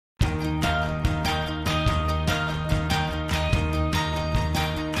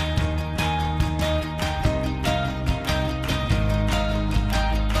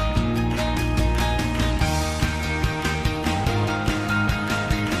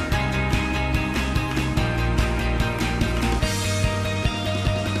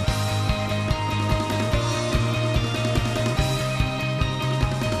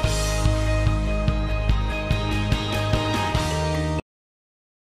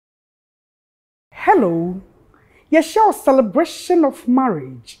Hello, you share celebration of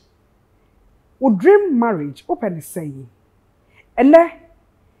marriage. We dream marriage, open say. And then,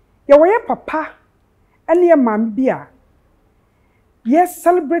 your papa and your mambia. Yes,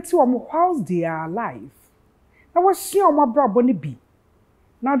 celebrate you whilst they are alive. Now, what's see on my brother Bonnie B?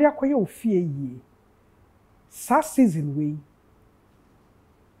 Now they are quite fear ye. Sa season way.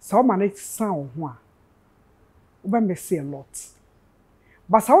 So my next sound one. We may say a lot.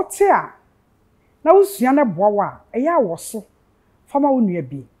 But out here. Na usuana boawa eya woso fama onua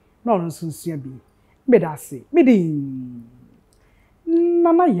bi na ono nsusua bi medase medin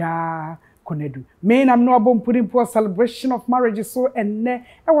nana ya konedu me na no abom putting for celebration of marriage so enne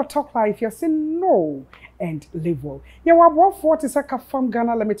e will talk life you say no and live well ye wa bo 40 saka from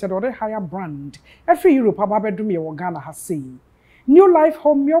Ghana Limited or the higher brand every Europe ababedum ye wo Ghana ha say new life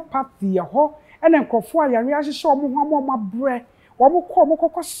homeopathy ho ene nkofo ayare ahye omo ho omo abre Wamu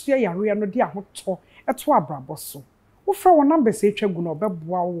koko share yare no dia hoto eto abrabo so wo fra wo number se etwagu no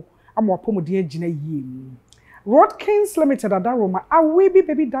beboa wo ama opomode agina yie Rodkins Limited adaroma awebi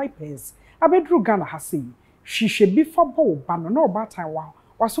baby diapers abedru Ghana ha sei hwehwe bi fa bo ba no na obatan wa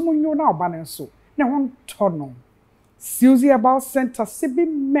wasomunyo na oba ne so ne ho to no Susie about center sibi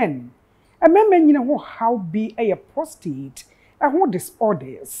men men nyine ho how be a prostate ho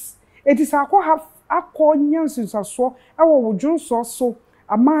disorders it is have akọ nyansinsaso ewo wodwonso so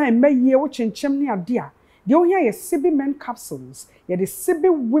ama emaye wo chenchem ne ade a de ohia ye sibi men capsules ye de sibi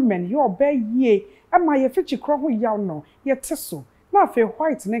women ye obaye ama ye fichi kro ho yaw no ye teso na afi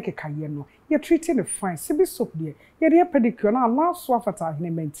white ne kekaye no ye treating the fine sibi soap de ye de pedicure na la so afata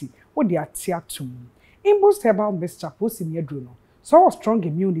ahnementi wo de atiatum imboost herbal mixture posi ne aduro no so strong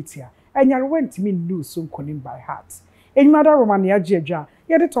immunity a enyare wantimi lose so konim by heart Enimada Romania Jeja,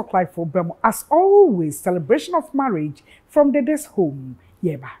 yet talk life for Bemo. As always, celebration of marriage from the day's home.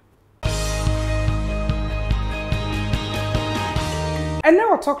 Yeba. And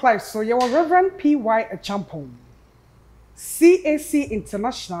now talk life, so you are Reverend P.Y. ACHEAMPONG'S. CAC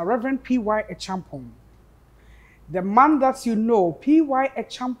International, Reverend P.Y. ACHEAMPONG'S. The man that you know, P.Y.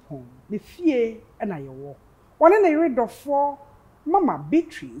 ACHEAMPONG, the fear and I walk. One in a read of 4, Mama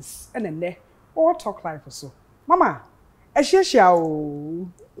BEATRICE, and a ne, or talk life or so. Mama. Ashia o.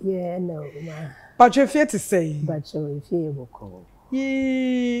 Yeah, no, ma. But you fear to say. But you fear boko.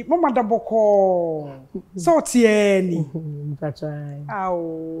 Ye, Mama da boko. So tieni. But I.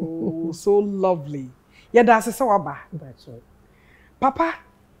 Oh, so lovely. Yeah, that's so aba. But Papa.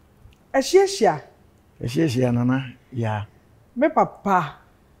 Ashia. Ashia nana. Yeah. Me papa.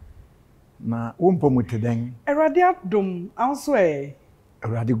 Na umpo muteden. Eradia dum anso e.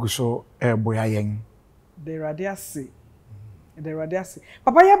 Eradi guso boya yen. De radia se. The radiasi.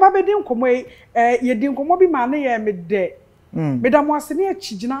 Papa ya ba be di nkomo ye di nkomo bi ma na ye me de. Me da mo ase na e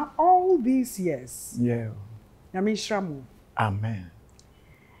chigina all these years. Yeah. Ya me shramu. Amen.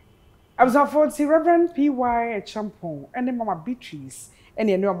 I was afford see Reverend P.Y. ACHEAMPONG and Mama BEATRICE and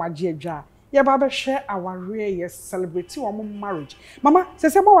ye no ma jeja. Ya ba be share our rare years celebrate our marriage. Mama, say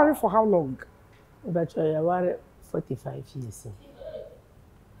mo worry for how long? But you are 45 years.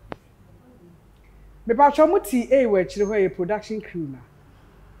 Me pa chomuti we chire ho production crew na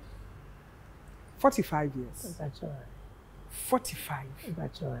 45 years. That's right. 45.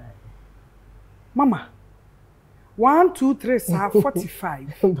 That's right. Mama. 1 2 3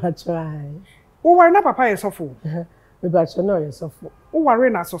 45. That's right. O ware na papa yesofo. Me ba cho no yesofo. O ware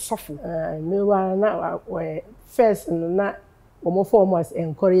na so sofo. Me ware na first na omo formers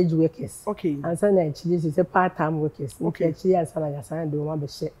encourage workers. Okay. And so na actually say part time workers. Okay. Actually as na ya san do ma be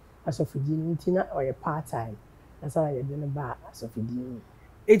she asofidi ntina or part time. As na ya de no ba asofidi.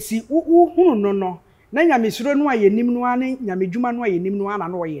 Eti hunu no na nyamesuro no ayenim no ane nyamedwuma no ayenim no ana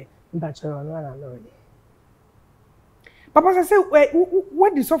no ye. Ba cho no ana no ye. Papa say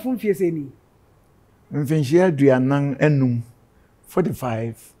what the sofo mfie say ni? Mfinhia aduanan enum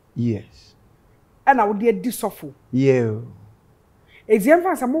 45 years. Ana wo de di sofo. Yeah. Ezi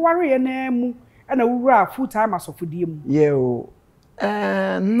emfa mo ware ye na mu ana wura full time asofodie mu. Yeah.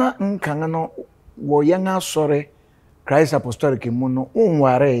 Na nkanga no wo yanga sore Christ Apostolic mu no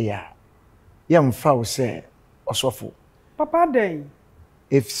unware ya yamfa wo se osofo. Papa den.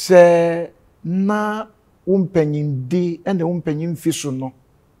 If say na umpanyindi ene umpanyimfi so no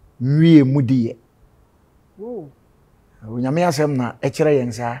nwie mudiye. Oh. Onyame asem na ekere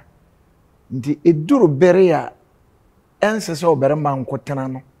yensa. Nti eduru bere ya ense se oberema nkotena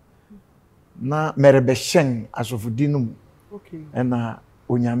no na merebehyen asofodi no. Okay. Ena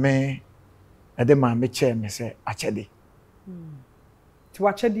onyame ede ma meche me se achede. Ti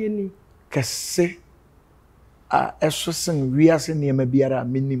wachede ni kese a eso sen wiase niema biara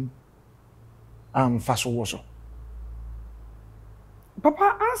menim. faso wo so.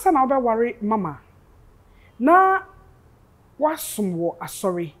 Papa answer na worry mama. Na wasum wo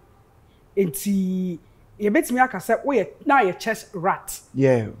asori. Enti ye betimi aka se wo ye na ye chest rat.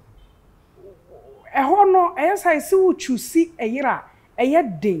 Yeah. Eho no eyesa isi wo chusi eyira eye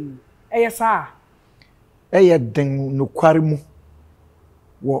den eyesa. Eye den no kware mu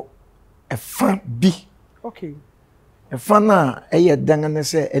wo efa bi. Okay. Efa na eye den ne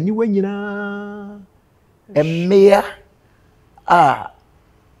se aniwa nyina emmea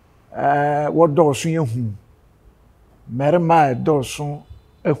wo dɔɔso yehu merima dɔɔso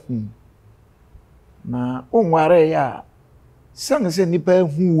ehu na onware ya sang se nipa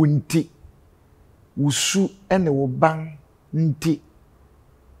ehu wonti wusu ene wo ban nti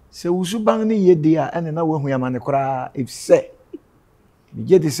se wusu ban ne yedi a ene na wahu yamane kora efse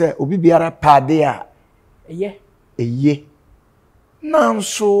bigedi se obi biara pade a eye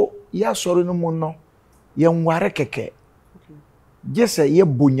nanso ya soro no mu no ye nware keke jese ye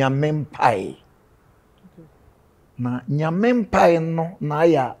bonyame mpai na nyame mpai no na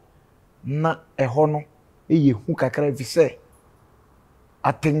ya na eho no eye hu kakra fi se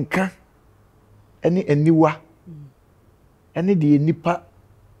atenka ene aniwa ene de nipa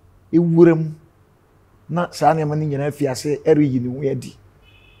ewuram na saa ne mane nyina fi ase ereyi ne hu adi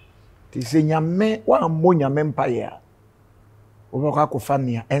ti se nyame wa mo nyame mpai a obaka ko fa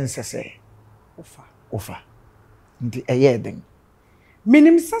ne ensese ofa nti eye den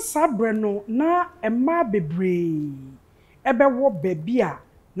minim sasa bre no na emma bebre ebe wo baby a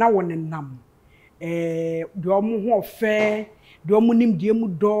na wonenam de omo ho ofe de omo nim de mu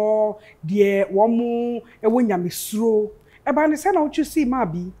do de womo ewo nyamesuro eba ne se na uchu si ma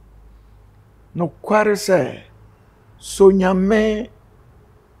bi no kware se so nyame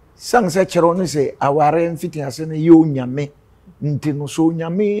sang se chero ne se aware mfiti ase ne yo nyame nti no so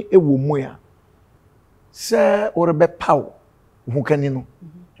nyame ewo mu ya se orebe paw hukani no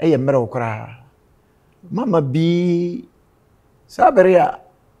eye mere okra mama bi saberia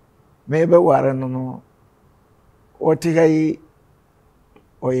mebe ware no otigai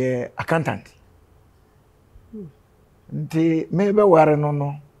oye accountant nti mebe ware no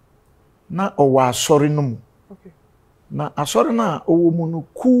na owa asori no mu na asori na owo mu no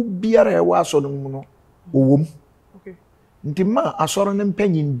ku biara e wa asori mu no owo mu nti ma asori no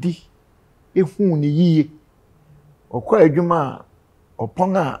mpanyindi ehu ni yiye okwa adwuma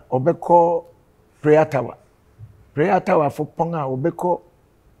opon a obekọ prayer tower fo pon a obekọ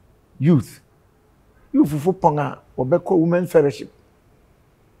youth fo pon a obekọ women fellowship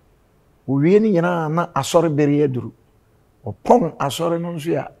owie ni nyina na asori bere aduru opon asori no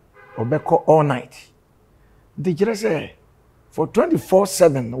nso ya obekọ all night ndi kire se for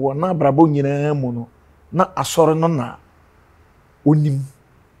 24/7 wo na brabo nyina mu no na asori no na onim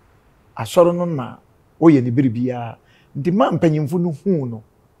asori no na oye ni biribia nti ma mpanyimfo no hu no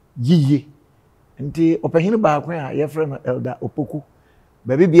yiye nti opahini ba akwan a ye frɛ no elder opoku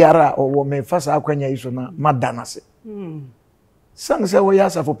ba biara owo me fasa akwanya iso na madanase sang se wo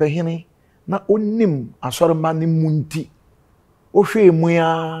yasa fo pahini na onim asɔre ma ne munti ohwe mu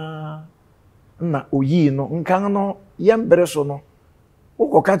ya na oyi no nkan no yembere so no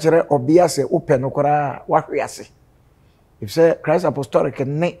ukoka kyerɛ obia se opɛ no kora wahwe ase if say Christ Apostolic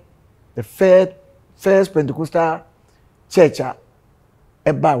ne the first Pentecostal church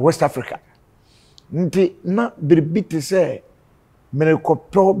eba West Africa nti na birbiti se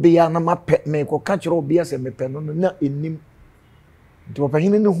merekɔpɛ bia na mapɛ merekɔka kyerɛ obia se mepɛ no na enim nti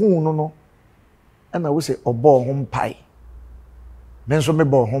opahini ne hu no no ana wo se ɔbɔ ho mpai menso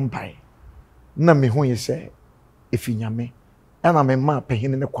mebɔ ho mpai na me hu yi se efinyame ana me ma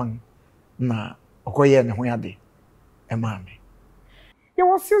pahini ne kwan na ɔkɔyɛ ne ho ade emaame. Yeah,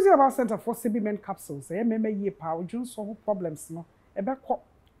 was using about Center for CB capsules. Meme ye pa odwun so ho problems no. Ebe ko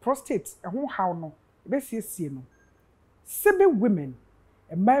prostate, ho how no. Ebe siesie no. CB women,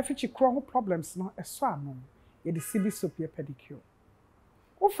 e ma fichi kro ho problems no eso ano. Ye the CB soap ye pedicure.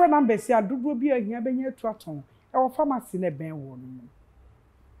 Wo fra number si adubro bi ahia benya atu aton. E wo pharmacy na ben wo no.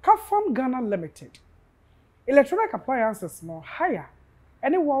 Kafam Ghana Limited. Electronic appliances no higher.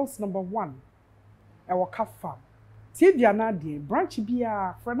 Any world's #1. E wo Kafam. TV anadie branch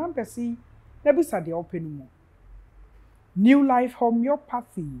bia for number C na bisa de open mu New Life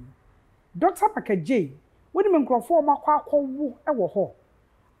Homeopathy Dr. Pakaje woni me nkrofo makwa akọwo e wo ho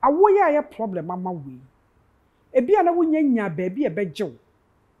awo ya problem ama we e bia na wonya nya ba bia bejew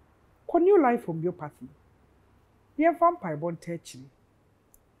ko New Life Homeopathy ye vampire bon techi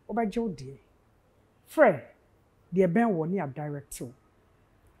obajew de frɛ de ben wo ne a direct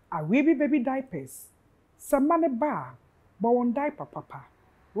a we baby diapers Samane ba, but one diaper papa.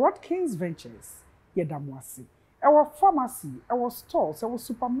 Rodkins Ventures. yɛda mo ase ɛwɔ pharmacy ɛwɔ stores ɛwɔ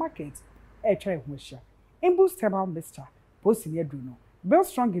supermarket ɛtwa ho hia Imboost herbal mixture post ni aduru no build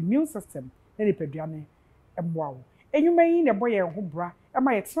strong immune system na nipaduane ɛmmoa wo enyuma yi na boye ho bra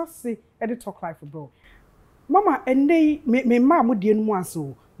ɛma yɛtena se ɛde talk life bro mama ennei me ma mo die no mu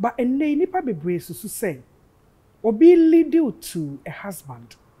aso but ennei nipa bebree susu say obi lead you to a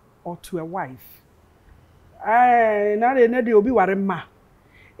husband or to a wife na de obi ware ma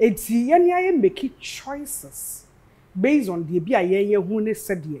eti yɛne aye make choices based on the bi aye hu ne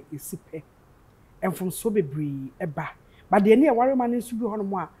sɛde esipe emfomso bebree eba but de ne ware ma ne nso bi hono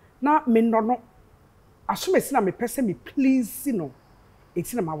mo a na me no asomesi na me pese me please no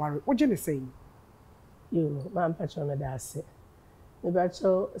eti na ma ware wo je ne sey yo man pacho me da ase me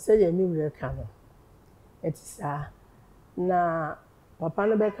bacho se ye mi wure ka no etisa na papa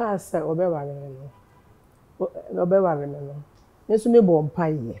no be ka se obeware no nesu me bo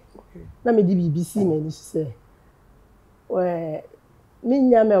mpaye na me di BBC me ni se me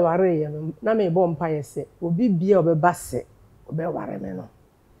nya me ware ye no na me bo mpaye se obi bia obeba se obeware me no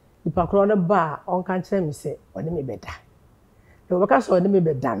nipa kro no ba on kan kire me se ode me beda e obeka so ode me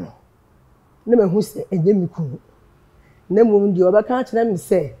beda no na me hu se enye me kunu na mum di obeka kire me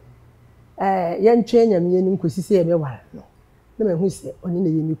se ye ntwe nya me ni nkosi se ye me ware no na me hu se oni na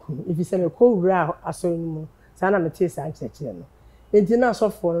ye me kunu ifi se me ko wura aso ni mu sa na me tie sa nkyekire no enti na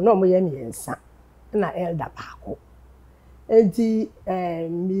asofo no na mo ye me yensa na elder baako enti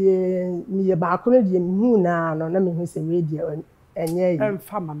mi baako no die hu na no na me hu se we die enye yi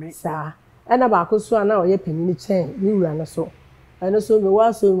emfa mame sa na baako so na oye panini chen ni wura no so eno so me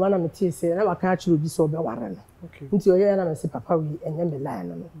wa so me na me tie se na baka akire obi so be ware no nti oye na me se papa wi enye me line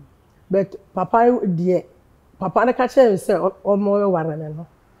no but papa die papa na ka kire se o mo we ware no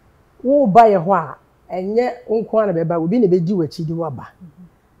wo ba ye ho a enye nko na be ba obi na be di wachi di waba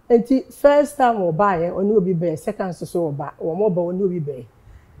enti first time wo ba ye oni obi be second so wo ba wo mo ba oni obi be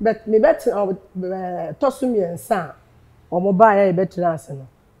but me bet tosumi ensa o mo ba ye be trance no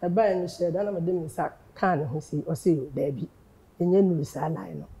e ba ye no she da na me de me sa kan ho si o si da bi enye nu sa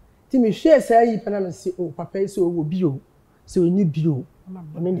line no ti me hwe sa yi pa na me si o papa so wo bi o so oni bi o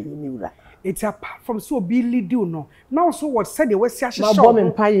me ne ni wura it's apart from so be lead you no now so what said they were sia ma bo me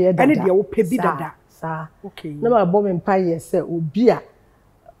mpa ye dada ene de wo pe bi dada sa okay na ma bo me mpa ye se obi a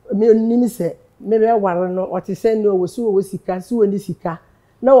me onimi se me be ware no o ti se no wo so wo sika so woni sika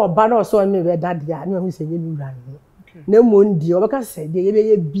na wo ba na so me be dada a na hu se ye mi wura no na mo ndi o beka se de ye be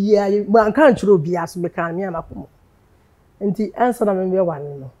ye bia ma kan chiro bia so me kan me amakomo enti answer na me be ware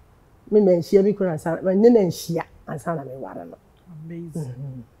no me nhia bi kura ansa ma ne nhia ansa na me ware no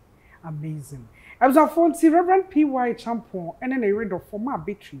amazing amazing Abzafonti Reverend PY Champon and then a read of former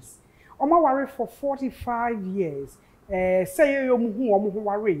BEATRICE Oma ware for 45 years say yo mu hu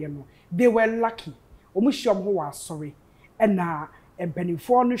ware ye no they were lucky omu shom ho wa sorry and na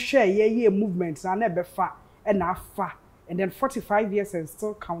empanifo no share ye movements na be fa and na fa and then 45 years and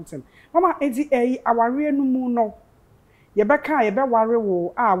still counting mama edi aware no mu no ye be ka ye be ware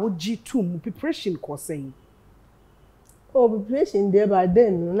wo a wo G2 mu preparation ko saying oh preparation there by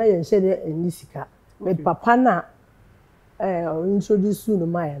then na ye share any sika but papa na introduce no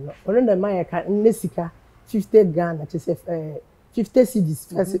my no one the my ka sika 50 Ghana to say 50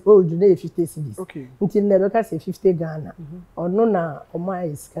 cedis first old na 50 cedis okay until never ka say 50 Ghana ono na o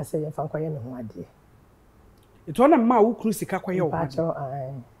my sika say fa kwaye ne ho ade it one ma wo kru sika kwaye wo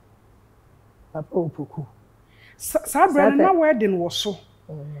papa opoku sa brand na wedding wo so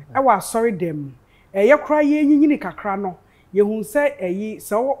e wa sorry dem ye kra ye nyinyini kakra no ye hu se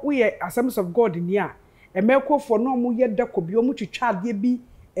se wo ye Assemblies of God ni a emekofo no mu ye dakobi o mu twitwa ade bi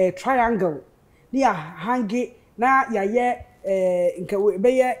triangle ni a hangi na ya ye nke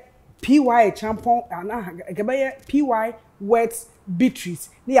be ye PY Champon na nke be ye PY words BEATRICE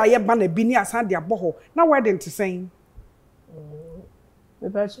ni ya ye bana bi ni asan de aboho na wedding to saying me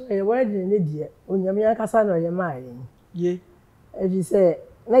pa so ye wedding ni die onyame akasa na ye mai ye eji say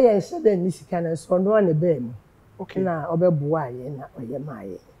na ye nhyɛ ni sika na so no na be mu okay na obeboa ye na oye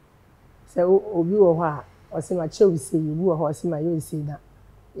mai se obi wo ho a osima chew se yi wo ho osima yo se na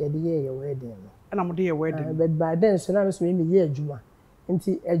ye de ye wedding no na mo de ye wedding but by then so na me so me ye adwuma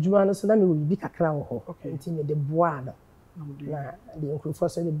nti adwuma no so na me wo bi kakra wo ho nti me de boa no na de nkrofo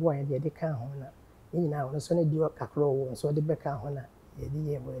so de boa ye de kan ho na nyina wo so na di kakra wo so de be kan ho na ye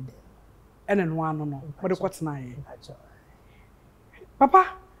de ye wedding ene no ano no mo de kwatena ye papa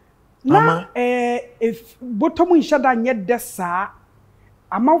na if botomu nhyada nye desa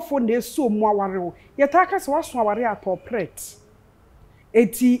amafo na eso mu aware wo yetaka se waso aware atopret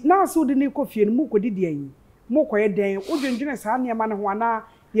eti na aso de ne kofie no mu kodidi ayi mo koye den wo dwendwene saa niam na ho ana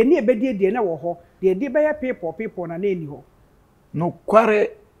ye ne ebedie die na wo ho de de be ye people na eni ho no kware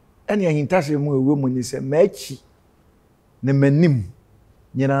ene ahintase mu ewe mu ni se machi ne manim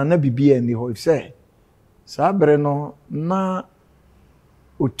nyina na bibia ni ho se saa bere no na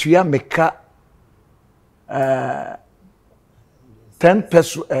otua meka 10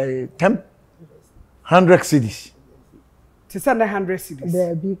 peso 100 cedis. Tisa na 100 cedis.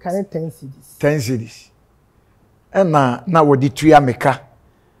 There be kind 10 cedis. 10 cedis. Na wodi tua meka.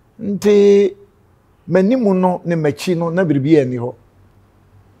 Nti manimu no ne machi no na biribi ani ho.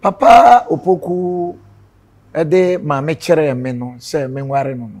 Papa opoku ede ma me kere me no se me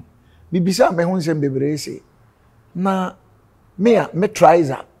nware no no. Bibisa me ho nsem bebre se. Na me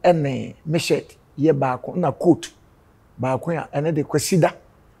trouser ene me shirt ye baako na coat baako ya ene de kwasida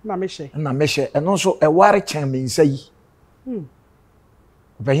na me she eno so e ware chen me nsa yi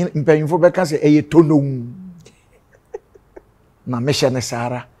mpanyimfo beka se eye tonom na me she ne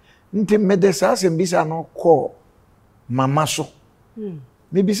sara nti me de sa se mbisa no ko mama so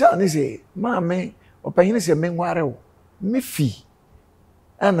me bisa ne se maame opanyin se me nware wo me fi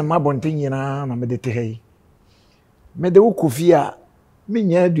ana mabonte nyina na me de te hai me de wo kofi a me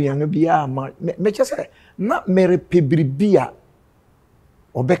nya aduan bia ma me kyese na mere pebribia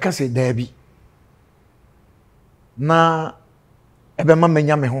obeka se dabi na ebe ma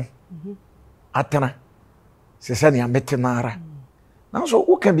menya me ho atena se se ne amete nara na so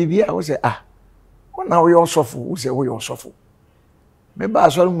wo kan bibia wo se wona wo yo sofo wo se wo yo sofo me ba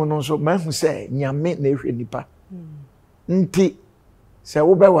so mu no so ma hu se nyame na ehwe nipa nti se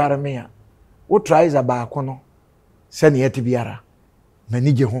wo be ware me a wo try za ba akono se ne yeti biara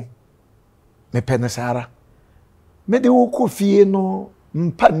manige ho me penesara me de wo kofie no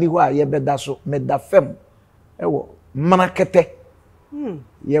mpa ni ho a ye beda so me da fem ewo mana kete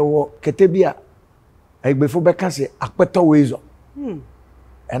ye wo kete bia agbefo beka se akpeto wezo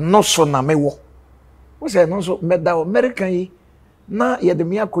eno so na me wo se no so me da American yi na ye de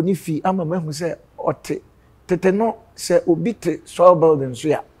me akoni fi ama mahu se ote tete no se obite soil building so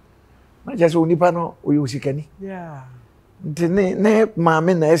ya na je se onipa no oyosikani ne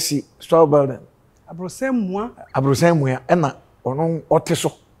maame na esi soil building abrosen mua ena ono ote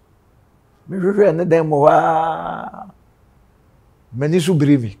so me hwehwe ne dem wa mani so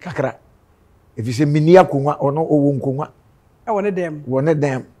brivi kakra efi se mini akonwa ono owo nkonwa wone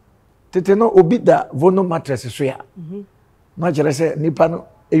dem tete no obi da vono mattress so ya na jere se nipa no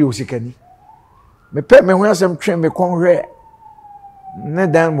eyosikani me pe me ho asem twen me kon hwe ne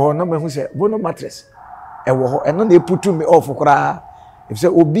dem ho no me hu se vono mattress ewo ho eno na eputu me off kura if say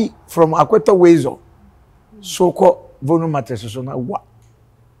obi from Akweta Wezo so ko vono mattress so na wa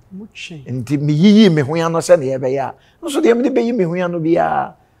muche nti me yiyi me ho ya no se na ye be ya no so de me be yi me ho ya no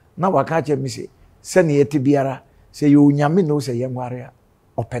bia na waka che mi se na ye te biara se ye onyame no se ye nware a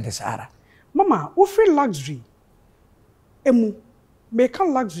opede sara mama wo free luxury emu me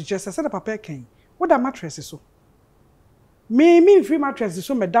kan luxury just say the papa kan wo da mattress so me free mattress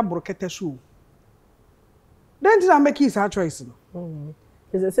so me da brokete so then did I make his choice no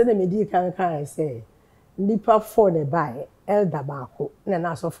is I said the medi kan say nipa for the buy elder baako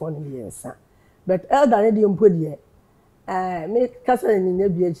na so for no yensa but elder ne de mpo de me kasa ni na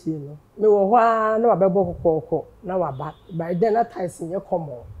bi achi no me wo hwa na wabebo kokoko na waba by then that ties nye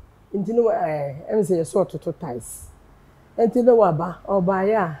common nti no em say so to ties nti no waba oba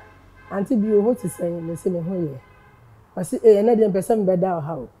ya anti bi o hoti say me se me ho ye pasi na de mpesa me beda o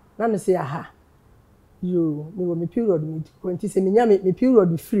ha o na me say aha yo me wo me period me nti se me nya me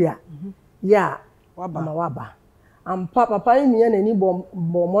period free a ya waba am papa ni nya na ni bo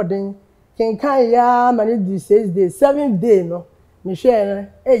modern kenkan ya mani di 6 days 7th day no me hwe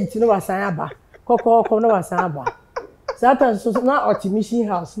 8 no wasan aba kokoko no wasan aba satan so na optimization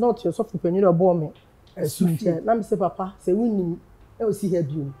house not your soft penny no bo me asunche na me say papa say wunni e o si ha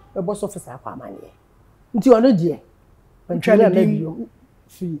biom e bo soft sa kwa mane nti ono die ntwale na biom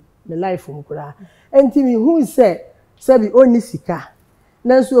fi me life mkura enti mi hu se bi oni sika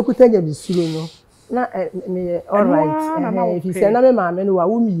na nso okutanya bisuro no na me all right if you say na me maame no wa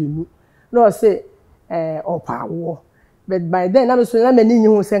wo mienu no say opawo but by then na me so na me ni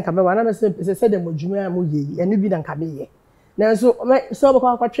hu se nka me wa na me say dem odwuma mo ye enu bi na nka me ye na nso so bako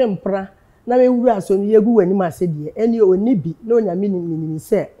akwatwe mpra na me wura so ni yegu wani ma se die eni oni bi na onyame ni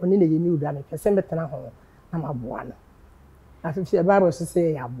se oni na ye mi wura me pese metena ho na maboa no afifi e Bible so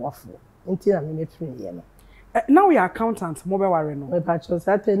say ya boafo nti na me metwe ye no now we are accountant mo be ware no me patcho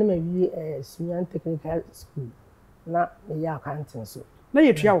sate ni me wi Suyan Technical School na me ya accounting so na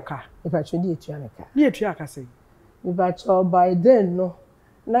ye tua uka me patcho di etua neka na ye tua aka say me patcho by then no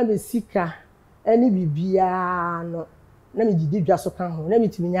na be sika any bibia no na me didi dwa so kan ho na me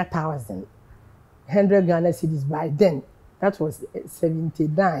timi nya 1,000 Ghana cedis by then that was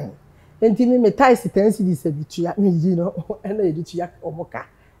 79 enti me ties 10 cedis abitua me yi no na ye ditua omoka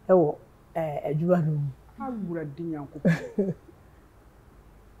e wo adwuma no awura dinyanko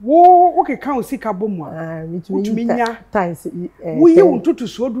wo okay kan osika bomu a mitumi nya ties wo yi untutu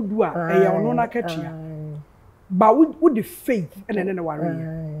so dudu a e ya ono na katua ba wo the faith ene ne ware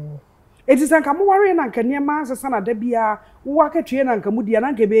eti sanka mo ware na nka niema asesa na da bia wo akatua na nka mudia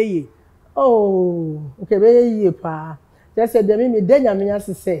na nka be ye oh okay be ye pa just say dem me denya me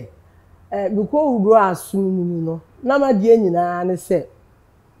asese me ko wuro asunu no na ma die nyina ne se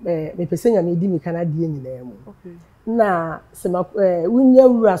me pese nya me di me kana die nyina mu okay na sema wunya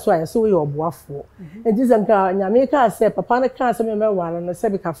wuro aso aye so ye oboafo enti sanka nya me ka se papa ne ka se me ware no se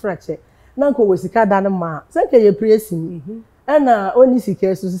be ka frache na nko wosika da ne ma sanka ye praise ni ana oni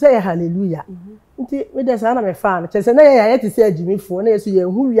sika so say hallelujah nti me de sa na me fa no chese na ye ti se agimifo na yeso ye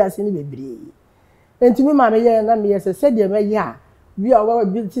hu wiase ni bebre enti me ma me ye na me ye se de me ya wi a wa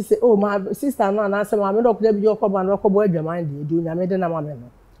bi ti se oh my sister no na se ma me do ko bi okoba no okobo adwaman de do nya me de na ma me no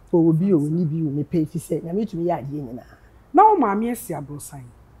so obi o ni bi o me pay ti se nya me tumi ya de nyina na o ma me esi abrosan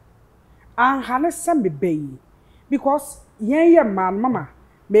an hane sem be because yen ye man mama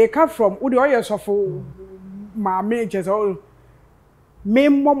me come from wo de oye sofo ma me jeso me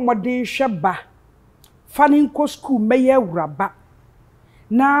modern hweba fani nko school meye wuraba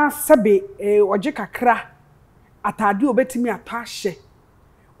na sebe oje kakra atade obetimi atahye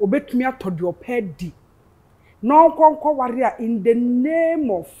obetumi atode opedi no nkonko ware a in the name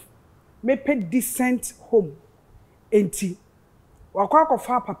of me pay decent home enti wakwa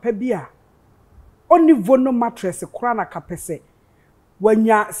kofa papa bi a oni vono mattress kura na kapese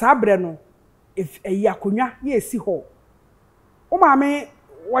wanya sabre no if eyakonya ye esi ho o ma me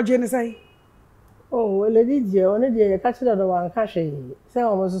waje ne sai oh lady je oni de ka chira do wan ka hwe se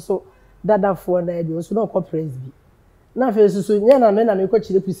o mo so dadafo na bi o so no ko praise bi na fe so nya na me ko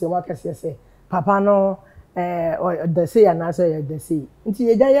chire pise mo akase se papa no the say na so the say nti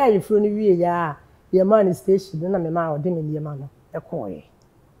ye ja ya yefro no wie ya ye man station na me ma o de me ma no e ko ye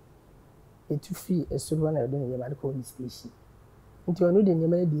etu fi esuru na o de me ma ko station nti onu de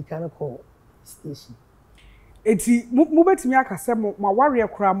nyema di kan ko station eti mu betimi akase mo ma ware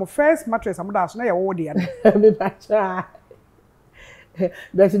kura mo first mattress amoda so na ye wo de ya me pacha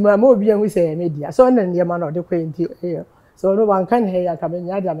but my obi an we say media so na nyema na o de ko nti so no wan kan he ya ka me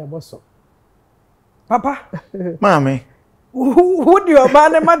nya dia me boso papa mami who do your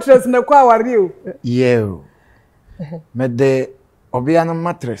man mattress na kwa ware o yeo me de obia na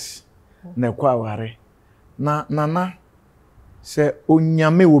mattress na kwa ware na nana se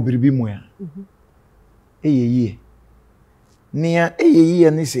onyame wo biribi mu ya eyeye nia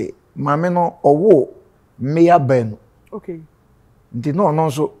eyeye ni se mame no owo meya ben okay nti no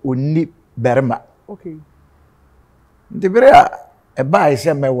so onni berma okay nti bere a e ba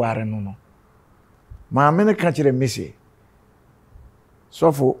ise meware no mame ne ka kire mese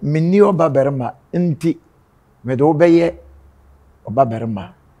sofo menni oba berma nti me do beye oba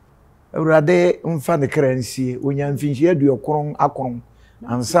berma awurade mfa ne kransie onya mfinhie aduokron akron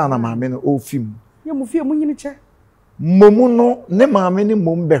ansa na mame no ofim ye mu fie mu nyini che momu no ne mame ne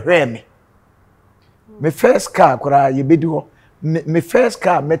mom behwe me first car kura ye bedi ho me first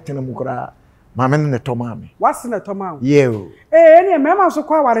car metene mu kura mame ne to mame wase na to ma yeo ene me ma so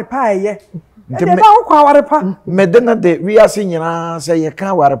kwa ware pa ye nti me ba kwa ware pa me de na de wiase nyina se ye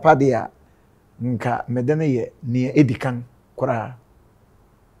ka ware pa de a nka me de na ye ne edikan kura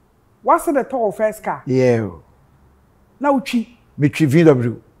wase na to first car yeo na uchi me twi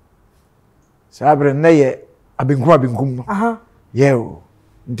VW sabre na ye abinkum no aha yeo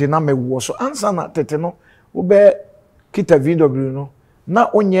nti na me wo so ansa na tete no wo be kita VW no na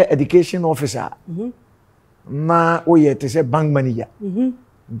onye education officer na oye te se bank manager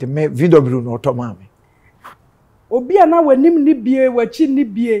nti me VW no to mame obi ana wanim ni bie wachi ni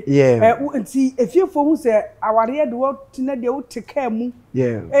bie nti efiefo hu se aware de wo tina de wo teka mu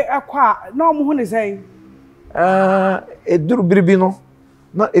akwa na omo hu ne sai eduru biribi no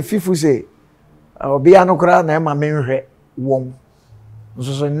na efifu se obi anu kra na ma menhwe won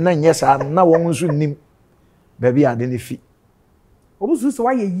so na nyesa na won nso nim ba bi ade ne fi omusu se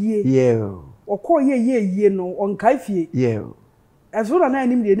wa ye okọ ye no onkai fie eso na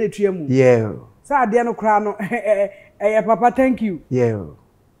nim de na etua mu sa ade no kra no papa thank you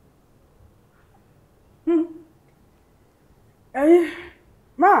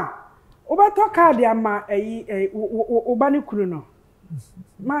ma obato card ama obani kunu no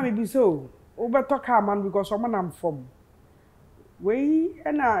ma me bi so obato card man because omo nam from we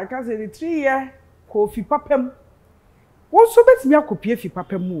na ka say the 3-year kofi papam won so betimi akopie fi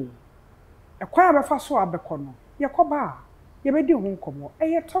papam o ekwa abefa so abekọ no ye koba ye be di ho nkomo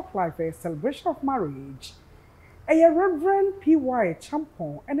eye talk life a celebration of marriage eye Reverend PY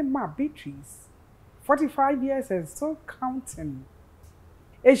Champon and ma Beatrice 45 years and still counting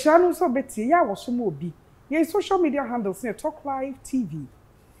Eshanu so beti ya wo so mo obi ye social media handles near Talk Live TV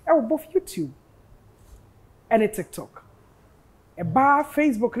both YouTube and TikTok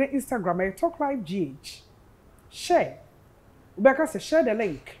Facebook and Instagram Talk Live GH share ubeka say share the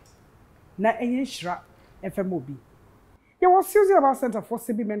link na enye shira FM obi ye was using about center for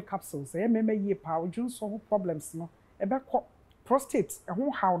CB capsules member ye pa odwun so problems no ebekọ prostate ho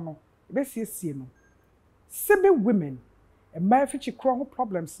how no ebesiesie no CB women my fichi crown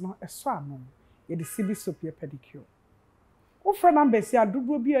problems no so ano ye the CB soap ye pedicure wo friend number si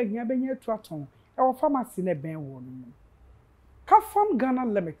adubro bi ahia benya tuaton e pharmacy na ben wo no Kafam Ghana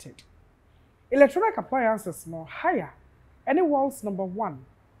Limited electronic appliances no higher any world's #1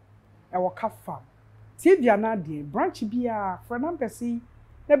 e wo Kafam TV anade branch bia friend number si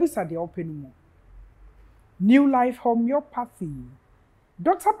na bisa de open mo New Life Homeopathy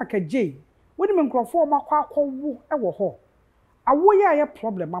Dr. Pakaje wodi me nkrofo makwa akọwo e wo ho awo ya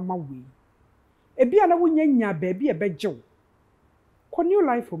problem ama we ebia na wonya ba bia bejew ko New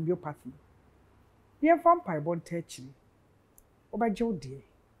Life Homeopathy ye vampire bon techi obajew de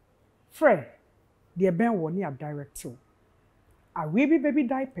frɛ de ben wo ne a direct a we baby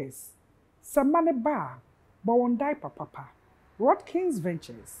diapers samane ba but won diaper papa Rodkins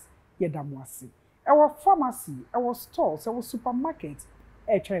Ventures ye damwase our pharmacy our stores our supermarket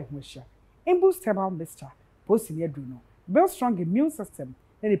e twa ehosha Imboost Herbal Mixture post ni adu no build strong immune system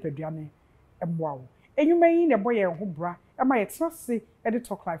na nipaduane emwawo enyumayi ne boye ho bra ema ye tnase e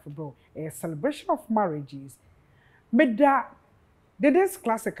Talk Life bro a celebration of marriages meda this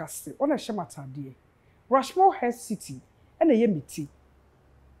classic ase ona shematade Rushmore Hair City ena ye miti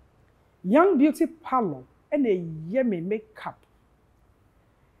Young Beauty Parlor ena ye me makeup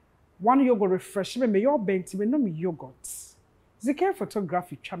one yogurt refresh me your benti me no me yogurt Zike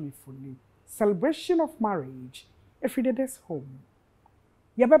photography chami for me celebration of marriage every day this home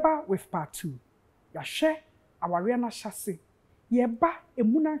yebeba with part 2 ya share aware na hyase yeba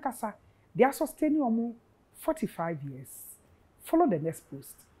emuna nkasa they are sustaining omo 45 years follow the next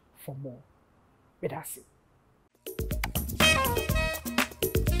post for more. But that's it.